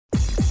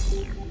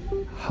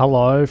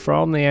Hello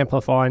from the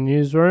Amplify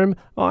newsroom,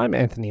 I'm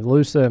Anthony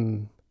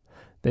Lewsome.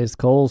 There's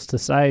calls to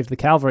save the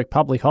Calvary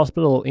Public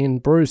Hospital in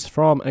Bruce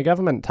from a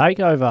government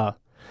takeover.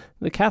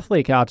 The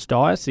Catholic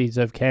Archdiocese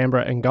of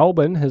Canberra and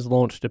Goulburn has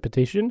launched a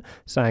petition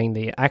saying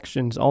the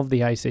actions of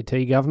the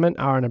ACT government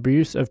are an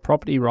abuse of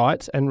property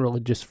rights and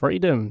religious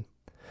freedom.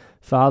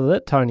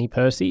 Father Tony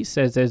Percy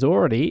says there's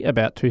already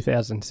about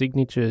 2,000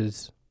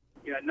 signatures.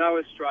 No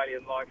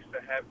Australian likes to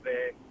have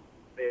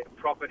their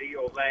property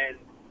or land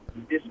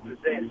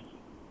dispossessed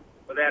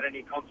without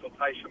any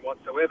consultation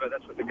whatsoever.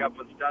 That's what the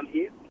government's done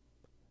here.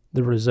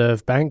 The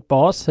Reserve Bank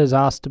boss has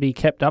asked to be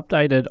kept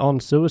updated on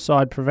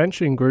Suicide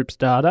Prevention Group's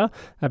data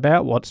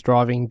about what's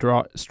driving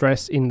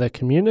stress in the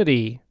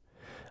community.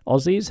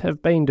 Aussies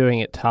have been doing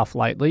it tough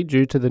lately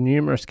due to the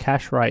numerous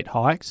cash rate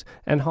hikes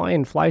and high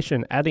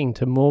inflation adding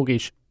to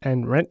mortgage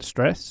and rent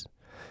stress.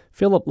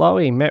 Philip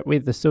Lowy met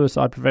with the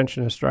Suicide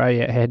Prevention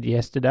Australia head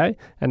yesterday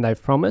and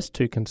they've promised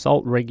to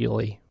consult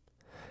regularly.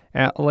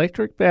 Our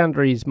electorate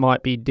boundaries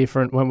might be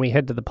different when we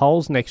head to the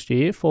polls next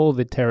year for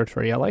the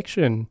Territory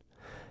election.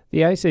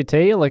 The ACT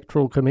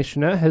Electoral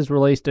Commissioner has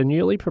released a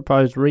newly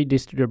proposed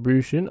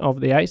redistribution of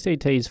the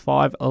ACT's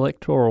 5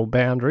 electoral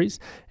boundaries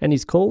and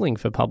is calling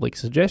for public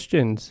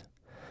suggestions.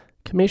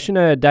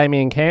 Commissioner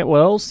Damien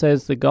Cantwell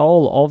says the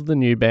goal of the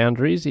new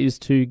boundaries is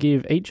to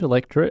give each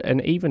electorate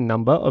an even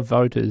number of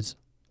voters.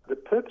 The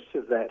purpose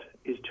of that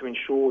is to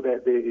ensure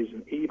that there is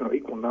an even or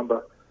equal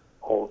number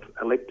of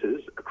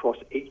electors across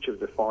each of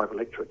the 5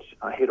 electorates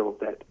ahead of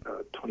that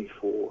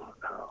 24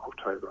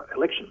 October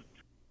election.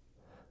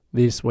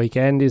 This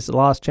weekend is the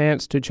last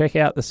chance to check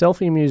out the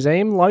Selfie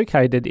Museum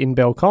located in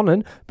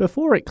Belconnen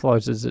before it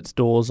closes its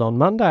doors on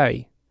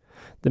Monday.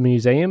 The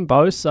museum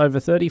boasts over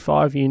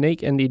 35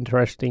 unique and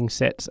interesting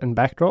sets and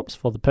backdrops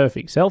for the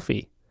perfect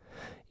selfie.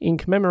 In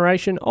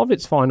commemoration of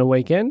its final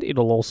weekend,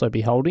 it'll also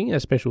be holding a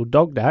special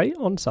Dog Day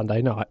on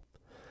Sunday night.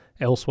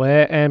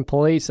 Elsewhere, and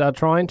police are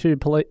trying to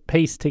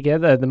piece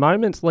together the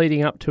moments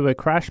leading up to a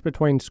crash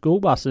between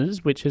school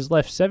buses which has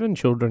left 7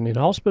 children in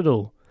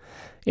hospital.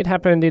 It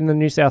happened in the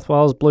New South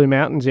Wales Blue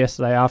Mountains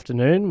yesterday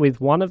afternoon,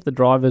 with one of the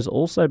drivers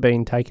also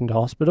being taken to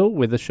hospital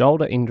with a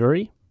shoulder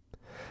injury.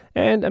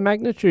 And a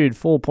magnitude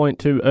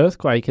 4.2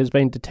 earthquake has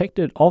been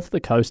detected off the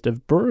coast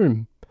of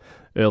Broome.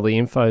 Early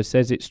info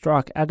says it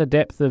struck at a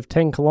depth of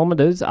 10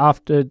 kilometres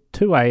after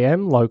 2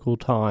 a.m. local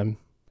time.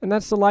 And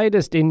that's the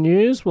latest in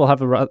news. We'll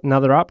have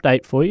another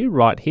update for you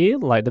right here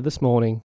later this morning.